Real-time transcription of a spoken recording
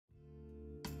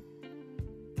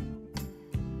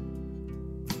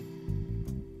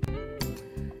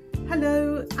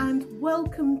Hello and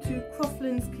welcome to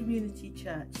Croftlands Community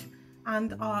Church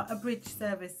and our Abridged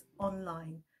service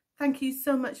online. Thank you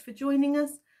so much for joining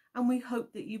us, and we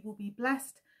hope that you will be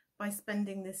blessed by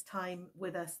spending this time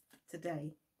with us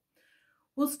today.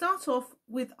 We'll start off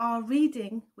with our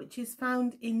reading, which is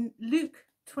found in Luke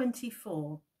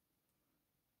 24.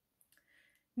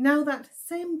 Now that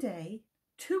same day,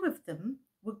 two of them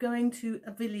were going to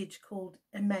a village called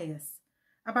Emmaus,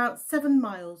 about 7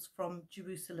 miles from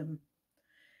Jerusalem.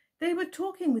 They were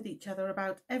talking with each other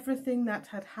about everything that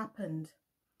had happened.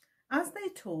 As they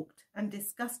talked and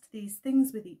discussed these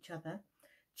things with each other,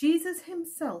 Jesus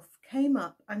himself came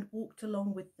up and walked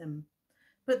along with them,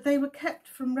 but they were kept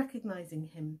from recognizing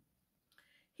him.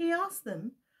 He asked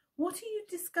them, "What are you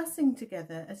discussing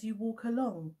together as you walk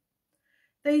along?"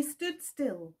 They stood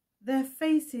still, their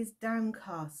faces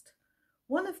downcast.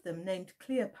 One of them, named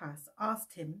Cleopas,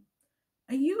 asked him,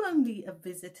 "Are you only a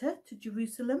visitor to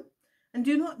Jerusalem and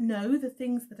do not know the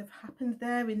things that have happened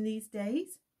there in these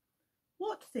days?"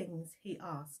 "What things?" he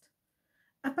asked.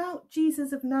 "About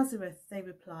Jesus of Nazareth," they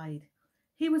replied.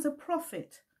 "He was a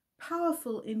prophet,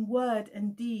 powerful in word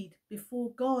and deed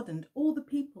before God and all the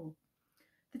people.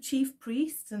 The chief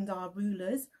priests and our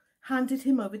rulers handed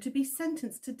him over to be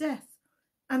sentenced to death,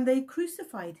 and they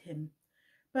crucified him.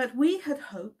 But we had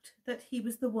hoped that he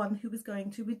was the one who was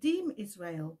going to redeem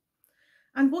Israel.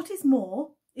 And what is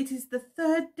more, it is the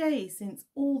 3rd day since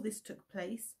all this took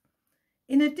place.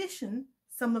 In addition,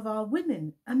 some of our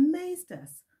women amazed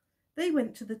us. They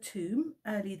went to the tomb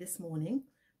early this morning,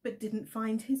 but didn't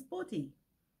find his body.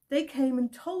 They came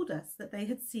and told us that they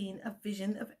had seen a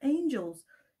vision of angels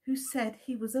who said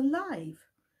he was alive.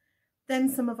 Then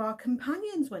some of our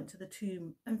companions went to the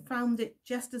tomb and found it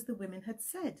just as the women had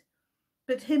said,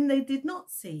 but him they did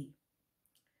not see."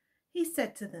 He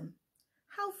said to them,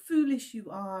 "How foolish you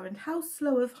are, and how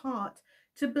slow of heart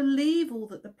to believe all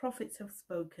that the prophets have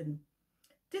spoken.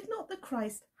 Did not the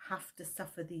Christ have to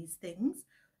suffer these things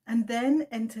and then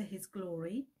enter his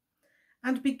glory?"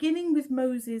 And beginning with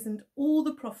Moses and all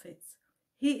the prophets,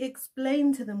 he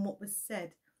explained to them what was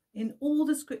said in all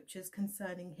the scriptures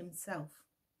concerning himself.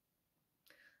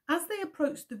 As they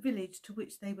approached the village to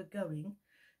which they were going,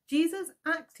 Jesus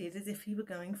acted as if he were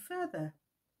going further,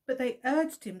 but they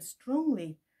urged him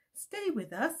strongly, "Stay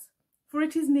with us, for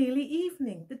it is nearly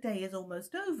evening, the day is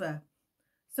almost over."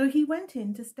 So he went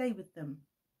in to stay with them.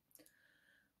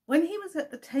 When he was at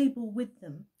the table with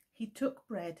them, he took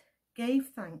bread, gave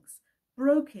thanks,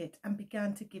 broke it, and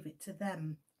began to give it to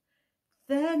them.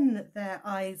 Then their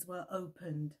eyes were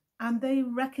opened, and they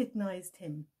recognized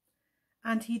him,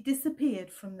 and he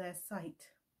disappeared from their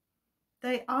sight.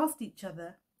 They asked each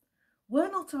other, "Were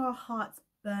not our hearts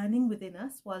burning within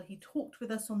us while he talked with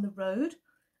us on the road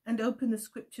and opened the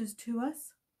scriptures to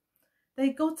us?"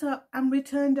 They got up and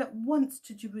returned at once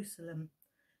to Jerusalem.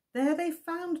 There they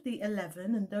found the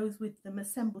 11 and those with them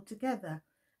assembled together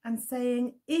and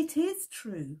saying, "It is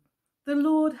true, the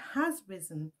Lord has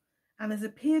risen and has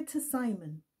appeared to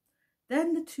Simon."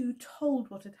 Then the two told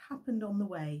what had happened on the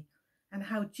way and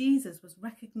how Jesus was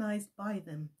recognized by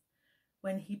them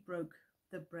when he broke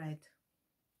the bread.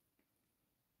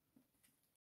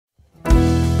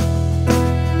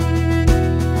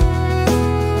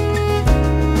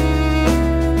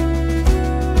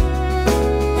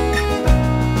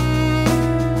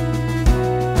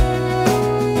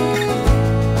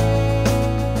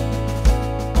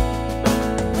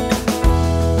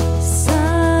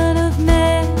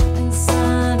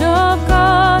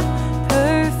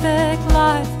 Perfect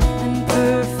life and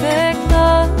perfect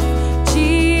love,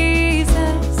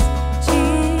 Jesus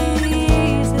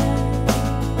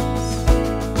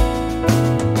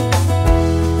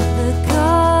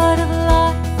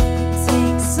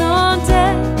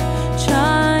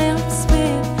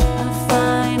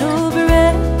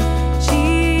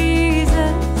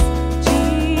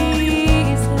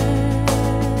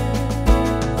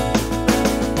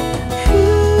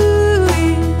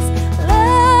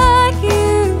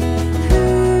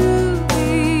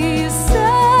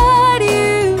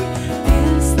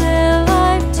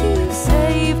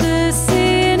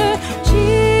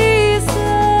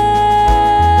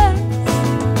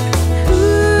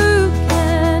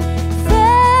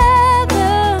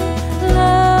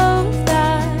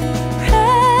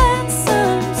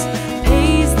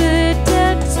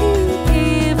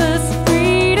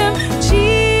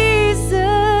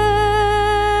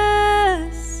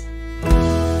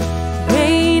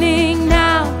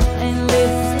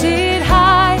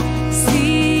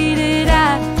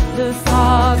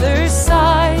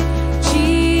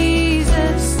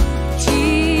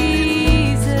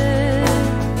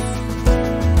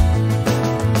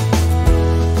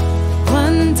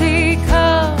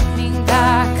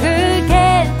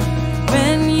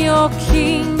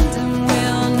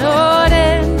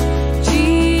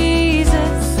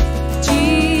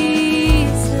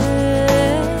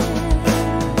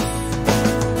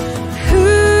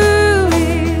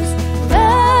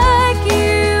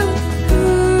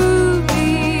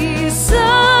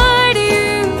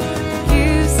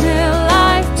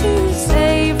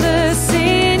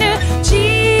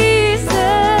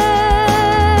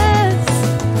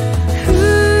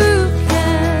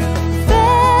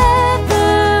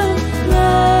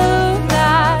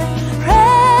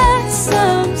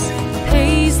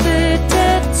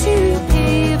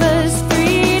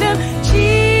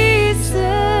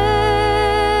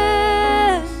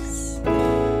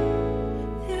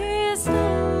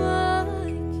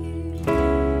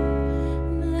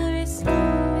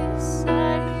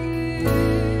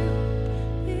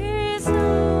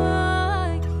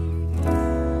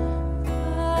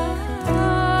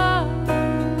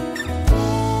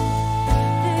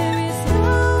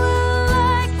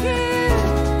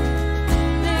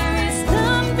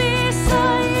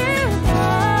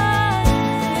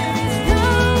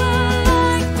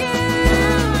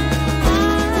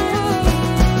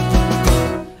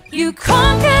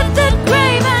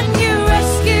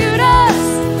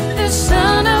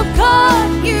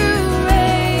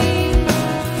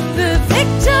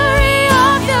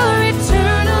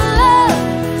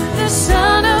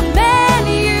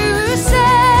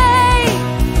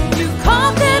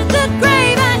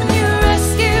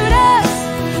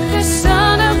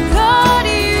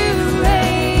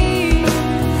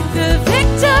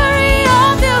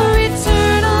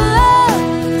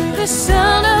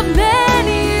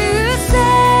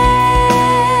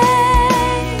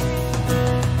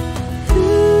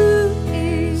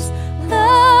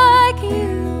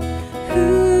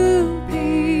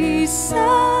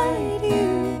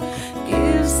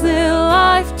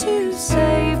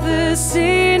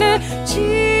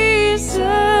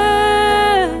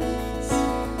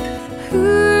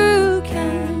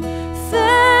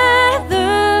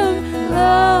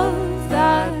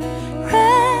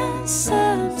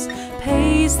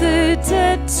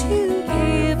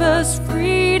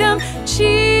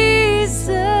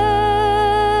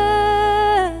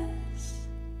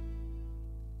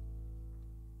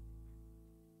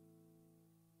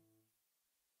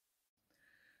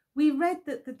read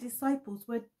that the disciples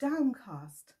were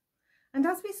downcast. And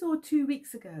as we saw 2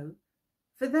 weeks ago,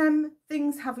 for them,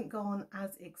 things haven't gone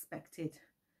as expected.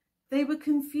 They were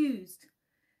confused.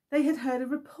 They had heard a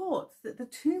report that the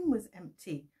tomb was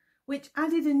empty, which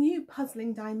added a new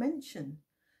puzzling dimension.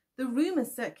 The rumour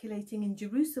circulating in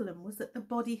Jerusalem was that the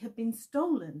body had been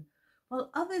stolen, while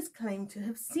others claimed to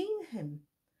have seen him.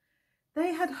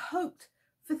 They had hoped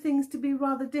for things to be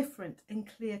rather different and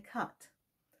clear-cut.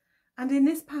 And in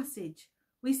this passage,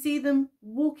 we see them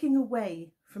walking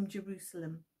away from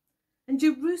Jerusalem. And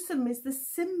Jerusalem is the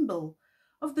symbol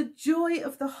of the joy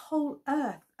of the whole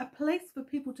earth, a place for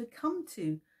people to come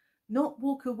to, not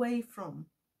walk away from.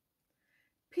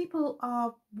 People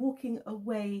are walking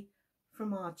away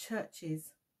from our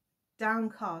churches,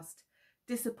 downcast,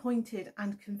 disappointed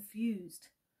and confused.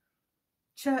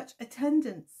 Church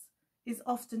attendance is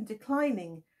often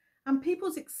declining, and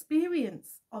people's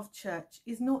experience of church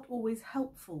is not always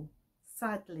helpful,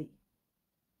 sadly.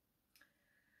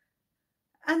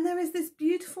 And there is this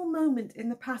beautiful moment in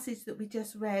the passage that we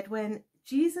just read when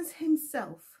Jesus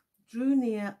himself drew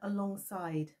near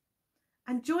alongside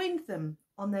and joined them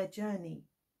on their journey.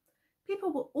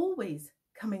 People were always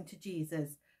coming to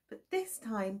Jesus, but this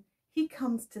time he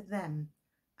comes to them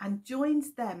and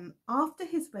joins them after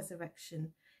his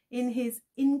resurrection in his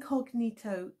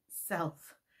incognito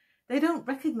self. They don't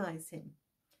recognize him.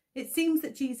 It seems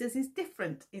that Jesus is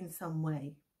different in some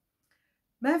way.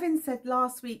 Mervyn said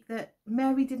last week that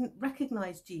Mary didn't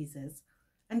recognize Jesus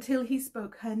until he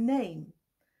spoke her name.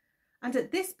 And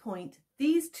at this point,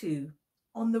 these two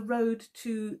on the road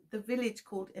to the village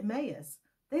called Emmaus,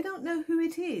 they don't know who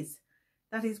it is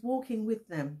that is walking with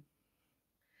them.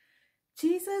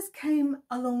 Jesus came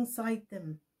alongside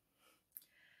them.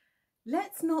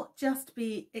 Let's not just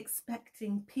be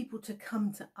expecting people to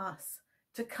come to us,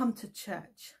 to come to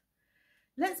church.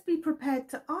 Let's be prepared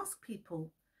to ask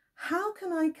people, how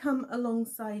can I come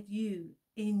alongside you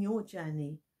in your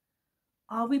journey?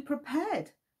 Are we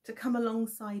prepared to come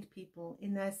alongside people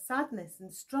in their sadness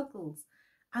and struggles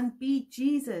and be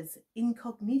Jesus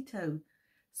incognito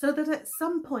so that at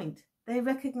some point they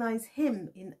recognize him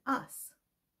in us?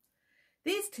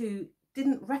 These two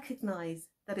didn't recognize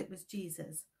that it was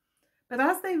Jesus, but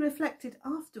as they reflected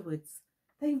afterwards,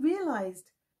 they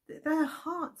realized that their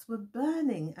hearts were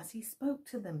burning as he spoke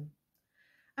to them.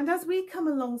 And as we come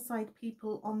alongside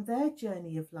people on their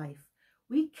journey of life,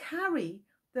 we carry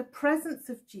the presence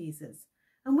of Jesus,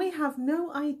 and we have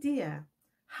no idea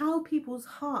how people's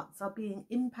hearts are being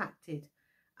impacted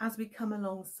as we come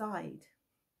alongside.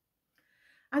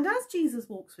 And as Jesus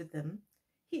walks with them,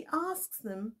 he asks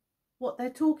them what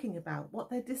they're talking about, what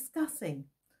they're discussing.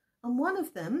 And one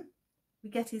of them, we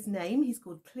get his name, he's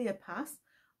called Cleopas,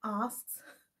 asks,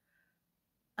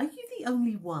 "Are you the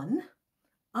only one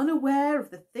unaware of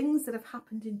the things that have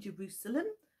happened in Jerusalem?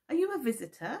 Are you a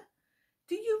visitor?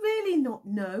 Do you really not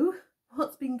know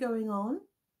what's been going on?"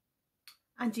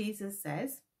 And Jesus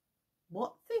says,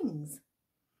 "What things?"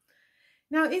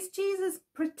 Now, is Jesus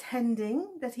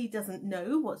pretending that he doesn't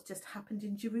know what's just happened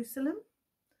in Jerusalem?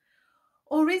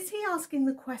 Or is he asking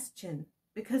the question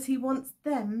because he wants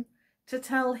them to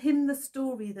tell him the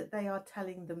story that they are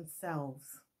telling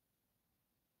themselves?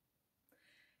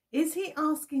 Is he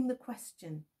asking the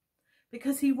question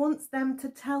because he wants them to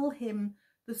tell him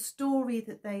the story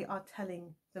that they are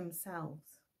telling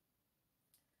themselves?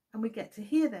 And we get to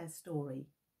hear their story.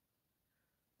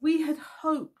 We had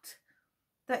hoped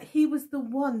that he was the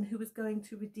one who was going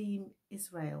to redeem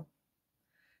Israel.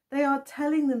 They are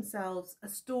telling themselves a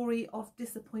story of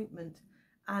disappointment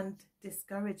and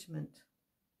discouragement.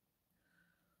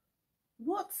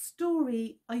 What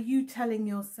story are you telling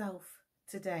yourself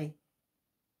today?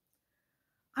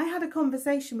 I had a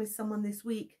conversation with someone this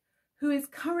week who is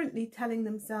currently telling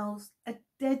themselves a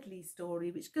deadly story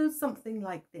which goes something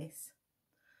like this.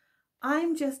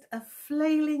 I'm just a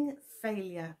flailing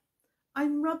failure.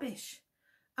 I'm rubbish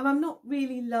and I'm not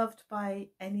really loved by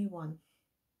anyone.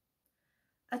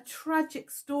 A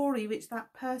tragic story which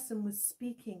that person was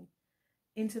speaking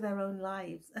into their own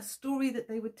lives, a story that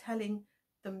they were telling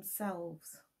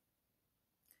themselves.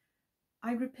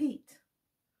 I repeat,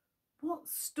 what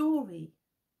story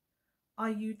are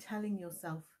you telling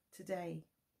yourself today?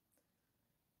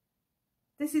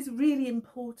 This is really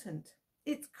important.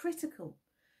 It's critical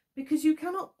because you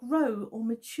cannot grow or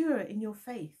mature in your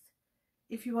faith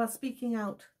if you are speaking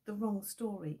out the wrong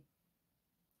story.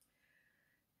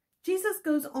 Jesus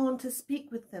goes on to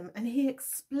speak with them and he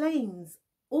explains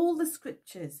all the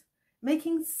scriptures,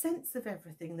 making sense of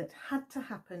everything that had to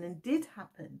happen and did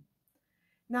happen.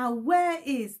 Now, where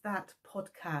is that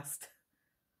podcast?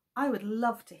 I would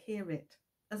love to hear it.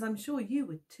 as I'm sure you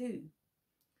would too.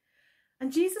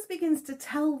 And Jesus begins to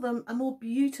tell them a more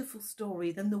beautiful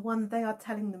story than the one they are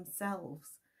telling themselves.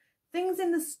 Things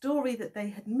in the story that they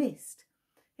had missed,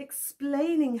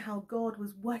 explaining how God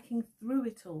was working through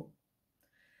it all.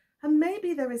 And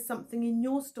maybe there is something in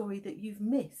your story that you've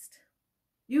missed.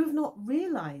 You have not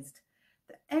realised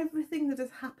that everything that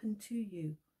has happened to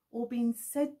you or been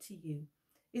said to you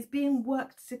is being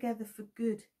worked together for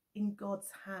good in God's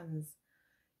hands.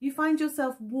 You find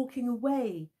yourself walking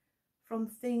away from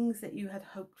things that you had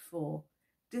hoped for,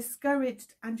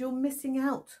 discouraged, and you're missing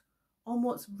out on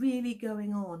what's really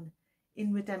going on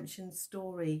in redemption's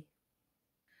story.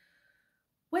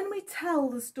 When we tell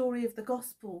the story of the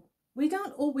gospel, we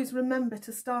don't always remember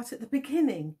to start at the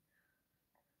beginning.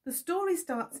 The story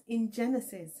starts in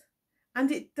Genesis,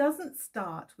 and it doesn't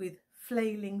start with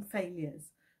flailing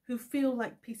failures who feel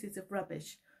like pieces of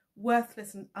rubbish,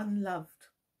 worthless and unloved.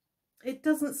 It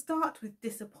doesn't start with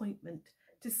disappointment,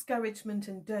 discouragement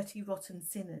and dirty, rotten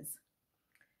sinners.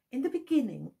 In the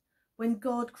beginning, when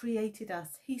God created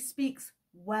us, he speaks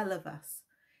well of us.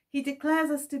 He declares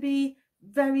us to be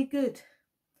very good,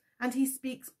 and he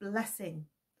speaks blessing.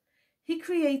 He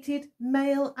created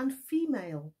male and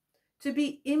female to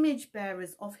be image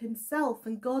bearers of himself,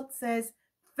 and God says,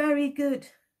 very good.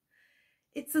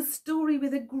 It's a story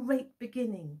with a great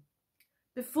beginning.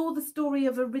 Before the story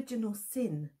of original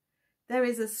sin, there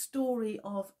is a story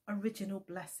of original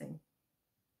blessing.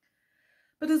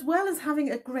 But as well as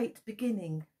having a great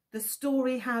beginning, the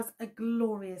story has a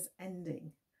glorious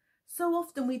ending. So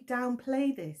often we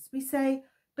downplay this. We say,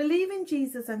 believe in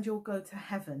Jesus and you'll go to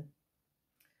heaven.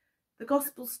 The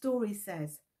gospel story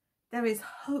says there is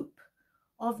hope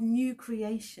of new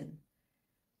creation,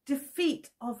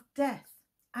 defeat of death,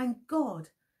 and God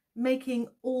making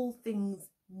all things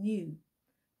new.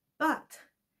 But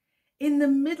in the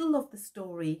middle of the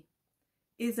story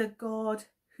is a God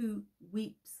who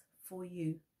weeps for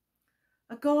you,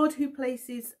 a God who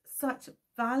places such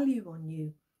value on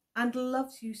you and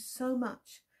loves you so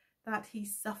much that he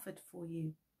suffered for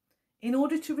you in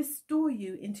order to restore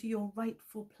you into your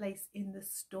rightful place in the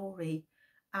story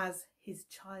as his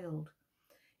child.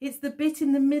 It's the bit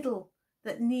in the middle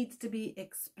that needs to be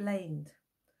explained.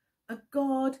 A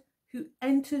God who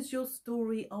enters your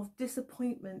story of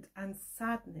disappointment and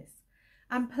sadness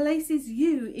and places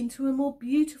you into a more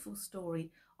beautiful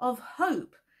story of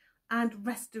hope and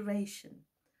restoration,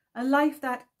 a life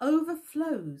that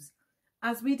overflows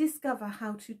as we discover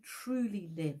how to truly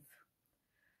live.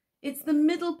 It's the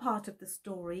middle part of the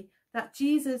story that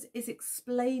Jesus is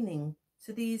explaining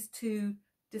to these two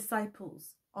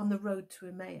disciples on the road to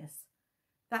Emmaus,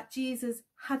 that Jesus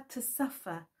had to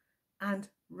suffer and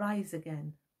rise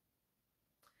again.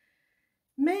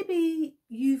 Maybe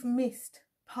you've missed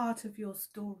part of your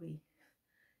story.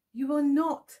 You are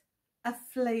not a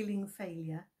flailing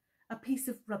failure, a piece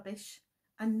of rubbish,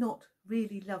 and not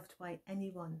really loved by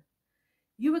anyone.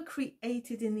 You were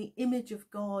created in the image of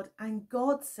God, and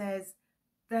God says,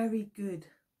 very good,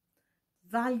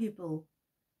 valuable,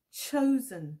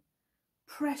 chosen,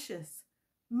 precious,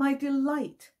 my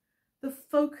delight, the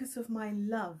focus of my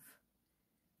love.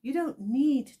 You don't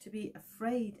need to be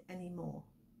afraid anymore.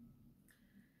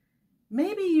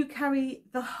 Maybe you carry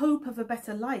the hope of a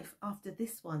better life after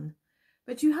this one,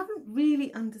 but you haven't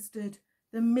really understood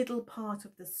the middle part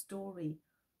of the story,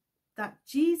 that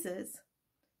Jesus,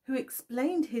 who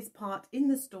explained his part in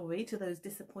the story to those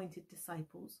disappointed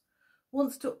disciples,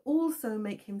 wants to also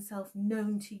make himself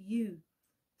known to you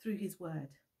through his word.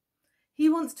 He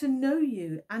wants to know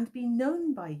you and be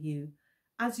known by you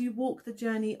as you walk the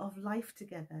journey of life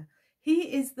together.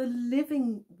 He is the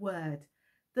living word,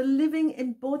 the living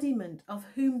embodiment of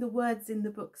whom the words in the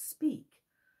book speak.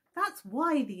 That's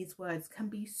why these words can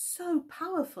be so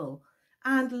powerful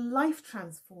and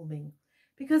life-transforming,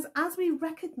 because as we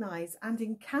recognize and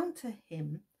encounter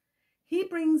him, he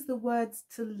brings the words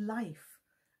to life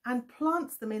and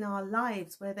plants them in our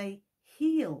lives where they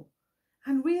heal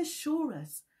and reassure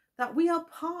us that we are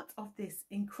part of this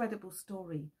incredible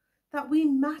story, that we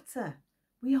matter,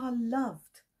 we are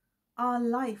loved, our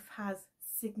life has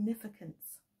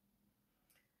significance.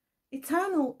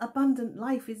 Eternal, abundant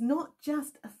life is not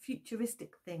just a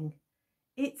futuristic thing.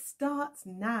 It starts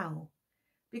now,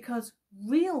 because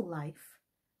real life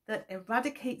that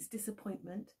eradicates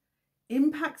disappointment,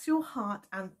 impacts your heart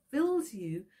and fills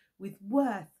you with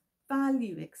worth,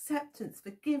 value, acceptance,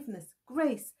 forgiveness,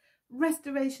 grace,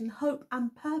 restoration, hope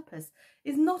and purpose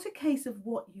is not a case of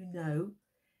what you know,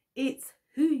 it's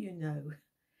who you know.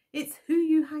 It's who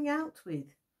you hang out with.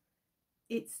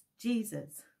 It's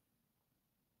Jesus.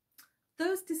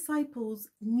 Those disciples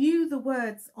knew the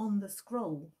words on the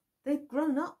scroll. They'd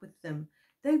grown up with them.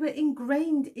 They were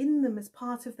ingrained in them as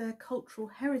part of their cultural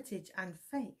heritage and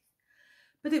faith.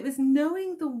 But it was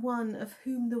knowing the one of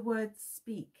whom the words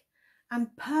speak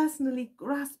and personally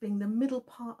grasping the middle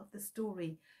part of the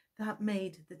story that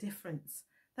made the difference,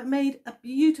 that made a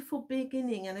beautiful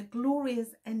beginning and a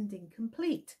glorious ending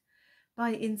complete by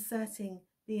inserting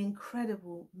the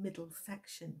incredible middle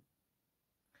section.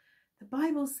 The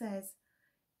Bible says,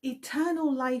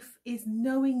 eternal life is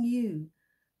knowing you,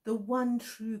 the one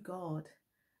true God,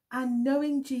 and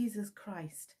knowing Jesus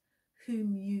Christ,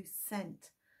 whom you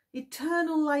sent.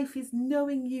 Eternal life is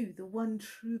knowing you, the one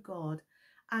true God,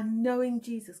 and knowing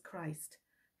Jesus Christ,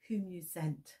 whom you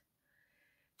sent.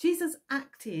 Jesus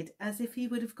acted as if he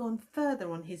would have gone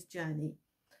further on his journey,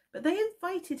 but they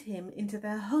invited him into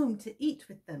their home to eat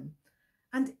with them.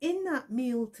 And in that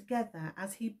meal together,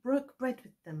 as he broke bread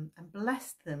with them and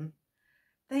blessed them,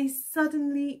 they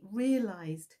suddenly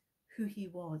realized who he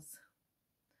was.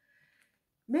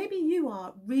 Maybe you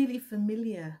are really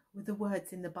familiar with the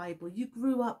words in the Bible. You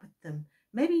grew up with them.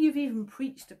 Maybe you've even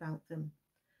preached about them.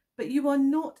 But you are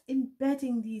not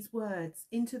embedding these words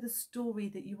into the story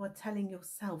that you are telling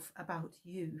yourself about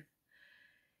you.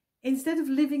 Instead of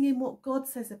living in what God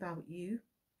says about you,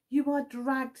 you are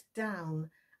dragged down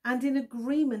and in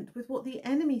agreement with what the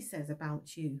enemy says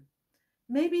about you.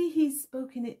 Maybe he's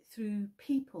spoken it through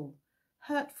people.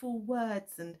 Hurtful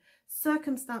words and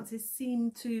circumstances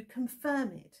seem to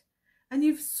confirm it, and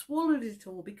you've swallowed it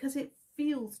all because it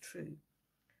feels true.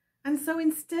 And so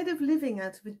instead of living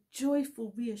out of a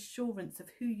joyful reassurance of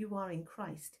who you are in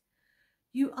Christ,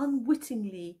 you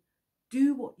unwittingly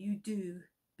do what you do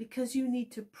because you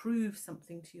need to prove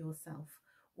something to yourself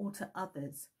or to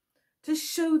others, to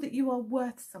show that you are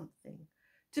worth something,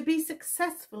 to be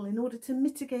successful in order to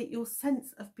mitigate your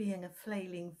sense of being a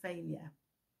flailing failure.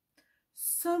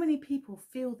 So many people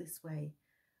feel this way,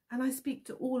 and I speak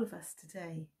to all of us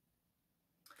today.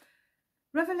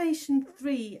 Revelation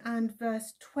 3 and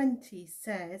verse 20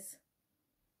 says,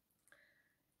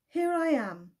 "Here I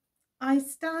am. I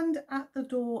stand at the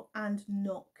door and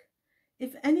knock.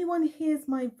 If anyone hears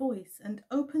my voice and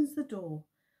opens the door,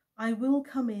 I will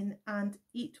come in and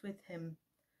eat with him,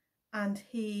 and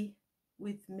he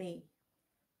with me."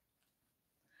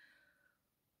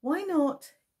 Why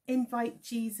not invite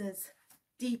Jesus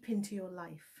deep into your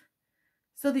life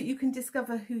so that you can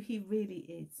discover who he really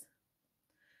is?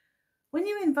 When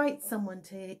you invite someone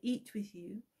to eat with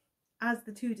you, as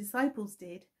the two disciples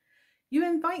did, you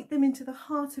invite them into the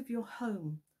heart of your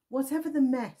home, whatever the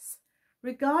mess,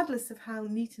 regardless of how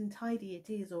neat and tidy it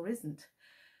is or isn't.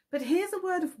 But here's a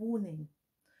word of warning.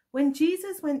 When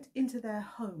Jesus went into their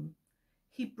home,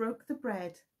 he broke the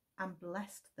bread and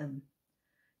blessed them.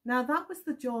 Now that was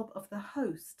the job of the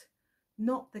host,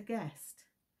 not the guest.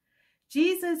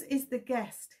 Jesus is the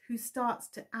guest who starts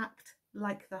to act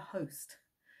like the host.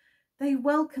 They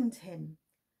welcomed him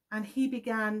and he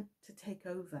began to take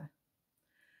over.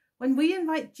 When we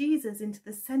invite Jesus into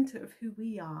the center of who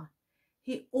we are,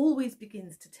 he always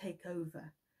begins to take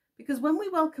over. Because when we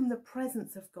welcome the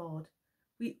presence of God,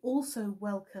 we also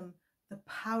welcome the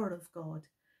power of God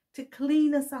to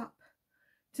clean us up,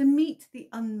 to meet the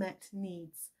unmet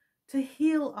needs, to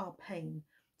heal our pain,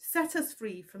 set us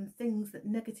free from things that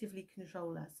negatively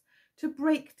control us, to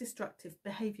break destructive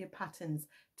behavior patterns,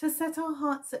 to set our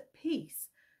hearts at peace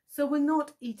so we're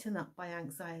not eaten up by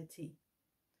anxiety.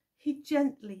 He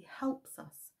gently helps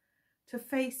us to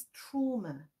face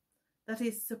trauma that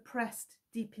is suppressed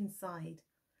deep inside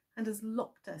and has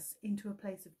locked us into a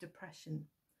place of depression.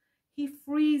 He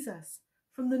frees us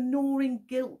from the gnawing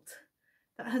guilt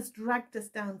that has dragged us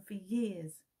down for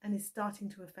years and is starting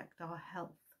to affect our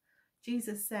health.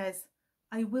 Jesus says,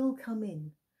 "I will come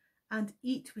in and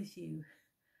eat with you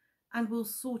and we'll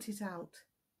sort it out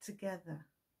together."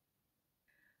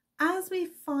 As we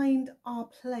find our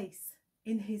place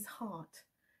in his heart,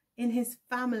 in his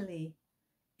family,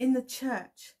 in the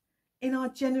church, in our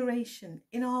generation,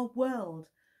 in our world,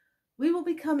 we will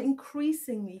become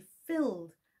increasingly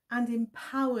filled and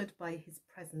empowered by his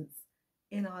presence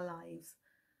in our lives.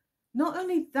 Not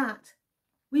only that,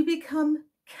 we become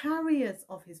carriers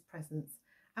of his presence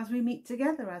as we meet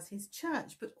together as his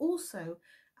church, but also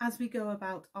as we go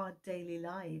about our daily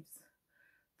lives.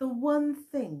 The one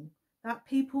thing that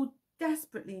people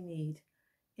desperately need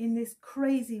in this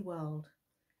crazy world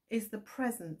is the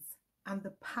presence and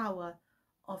the power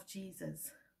of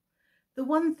Jesus. The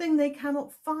one thing they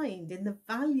cannot find in the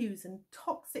values and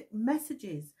toxic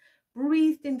messages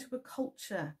breathed into a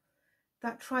culture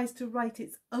that tries to write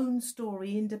its own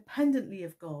story independently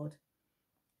of God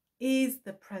is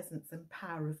the presence and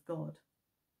power of God.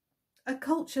 A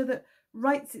culture that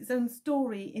writes its own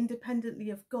story independently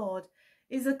of God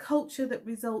is a culture that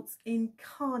results in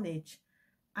carnage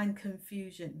and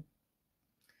confusion.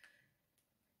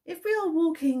 If we are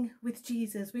walking with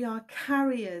Jesus, we are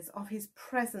carriers of his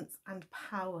presence and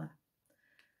power,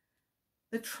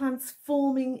 the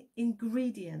transforming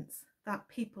ingredients that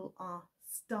people are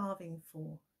starving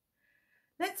for.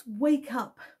 Let's wake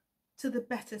up to the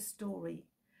better story.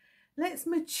 Let's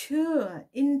mature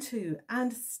into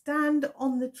and stand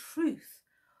on the truth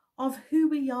of who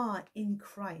we are in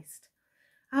Christ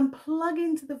and plug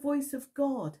into the voice of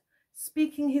God,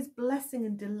 speaking his blessing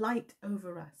and delight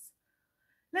over us.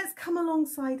 Let's come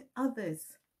alongside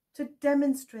others to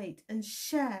demonstrate and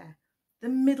share the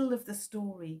middle of the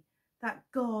story, that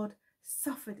God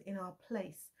suffered in our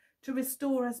place to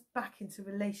restore us back into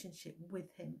relationship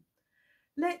with him.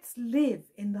 Let's live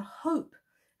in the hope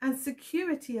and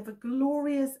security of a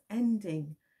glorious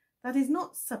ending that is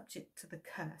not subject to the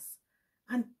curse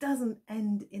and doesn't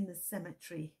end in the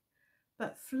cemetery,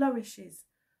 but flourishes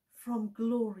from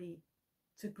glory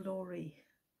to glory.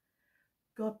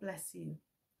 God bless you.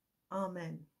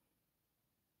 Amen.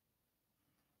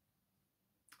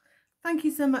 Thank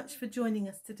you so much for joining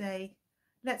us today.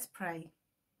 Let's pray.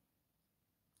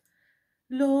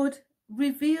 Lord,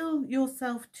 reveal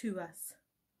yourself to us.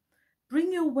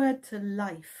 Bring your word to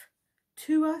life,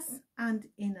 to us and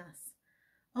in us.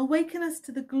 Awaken us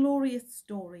to the glorious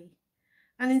story.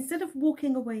 And instead of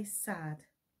walking away sad,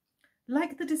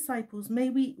 like the disciples, may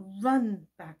we run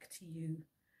back to you,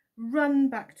 run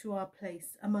back to our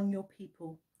place among your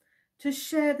people, to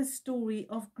share the story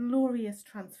of glorious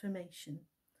transformation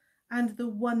and the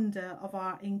wonder of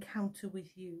our encounter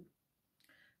with you.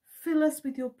 Fill us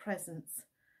with your presence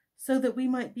so that we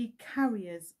might be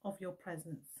carriers of your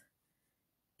presence.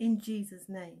 In Jesus'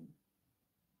 name.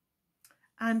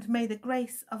 And may the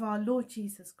grace of our Lord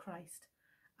Jesus Christ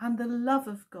and the love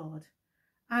of God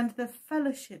and the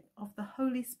fellowship of the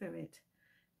Holy Spirit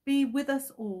be with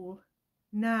us all,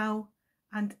 now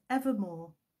and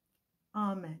evermore.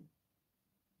 Amen.